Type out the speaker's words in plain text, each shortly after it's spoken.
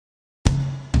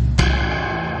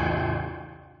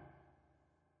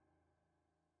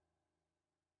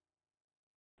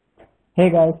Hey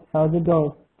guys, how's it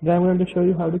going? Today I'm going to show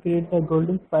you how to create a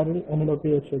golden spiral in Adobe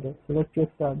Illustrator. So let's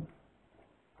get started.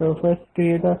 So first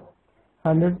create a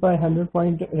 100 by 100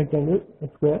 point rectangle, a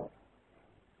square,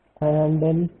 and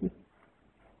then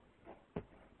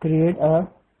create a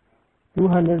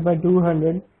 200 by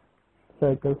 200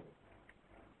 circle.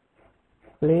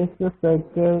 Place the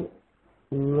circle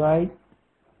right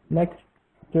next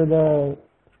to the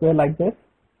square like this,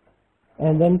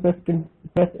 and then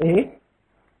press A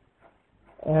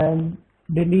and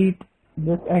delete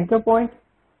this anchor point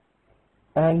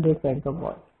and this anchor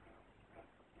point.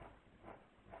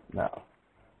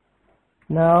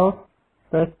 Now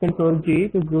press Ctrl G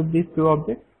to group these two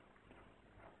objects,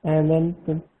 and then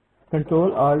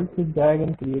Ctrl Alt to drag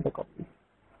and create a copy.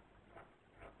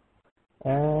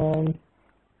 And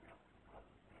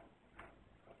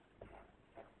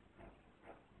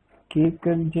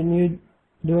continue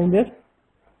doing this.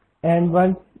 And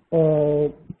once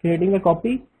creating a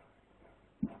copy,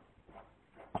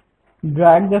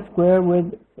 drag the square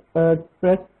with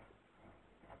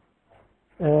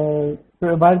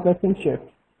while pressing shift,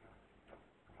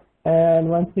 and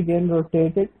once again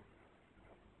rotate it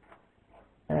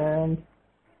and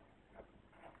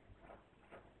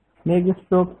make the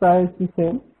stroke size the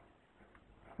same,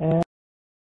 and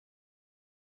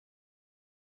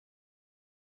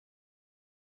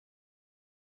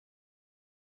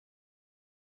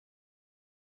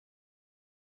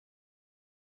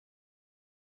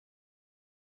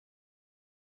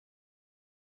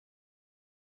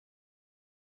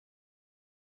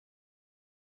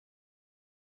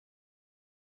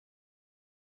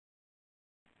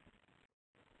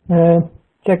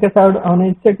check us out on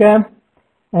Instagram,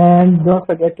 and don't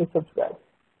forget to subscribe.